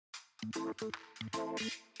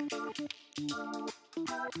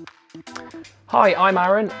Hi, I'm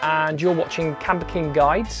Aaron and you're watching Camper King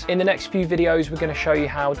Guides. In the next few videos we're going to show you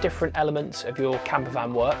how different elements of your camper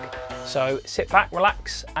van work. So sit back,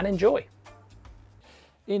 relax and enjoy.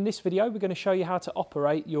 In this video we're going to show you how to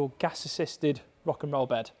operate your gas assisted rock and roll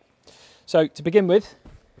bed. So to begin with,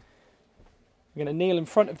 you're going to kneel in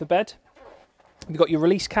front of the bed. You've got your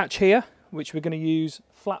release catch here, which we're going to use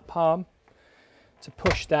flat palm to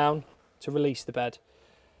push down to release the bed.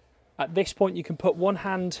 At this point you can put one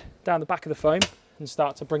hand down the back of the foam and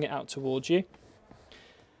start to bring it out towards you.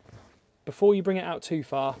 Before you bring it out too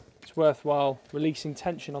far, it's worthwhile releasing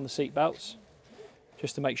tension on the seat belts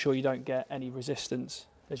just to make sure you don't get any resistance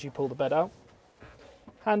as you pull the bed out.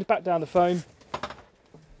 Hand back down the foam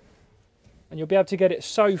and you'll be able to get it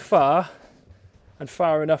so far and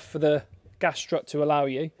far enough for the gas strut to allow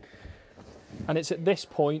you. And it's at this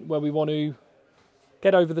point where we want to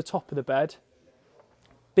get over the top of the bed,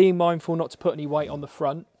 being mindful not to put any weight on the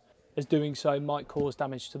front, as doing so might cause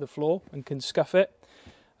damage to the floor and can scuff it.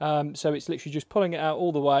 So it's literally just pulling it out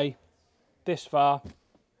all the way this far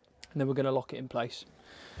and then we're going to lock it in place.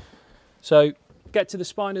 So get to the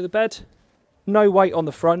spine of the bed, no weight on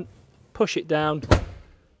the front, push it down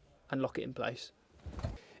and lock it in place.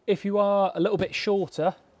 If you are a little bit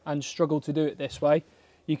shorter and struggle to do it this way,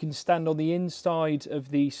 you can stand on the inside of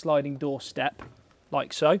the sliding door step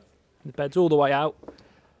like so. The bed's all the way out.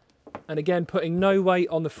 And again, putting no weight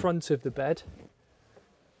on the front of the bed,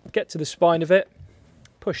 get to the spine of it,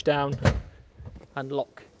 push down and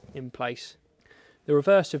lock in place. The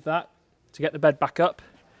reverse of that, to get the bed back up,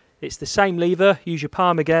 it's the same lever, use your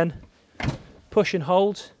palm again, push and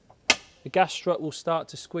hold. The gas strut will start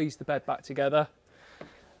to squeeze the bed back together.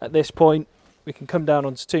 At this point, we can come down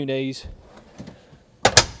onto two knees,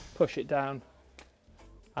 push it down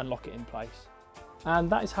and lock it in place.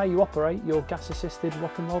 And that is how you operate your gas assisted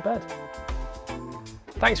rock and roll bed.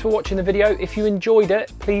 Thanks for watching the video. If you enjoyed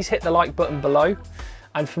it, please hit the like button below.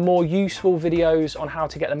 And for more useful videos on how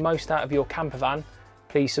to get the most out of your camper van,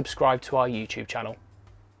 please subscribe to our YouTube channel.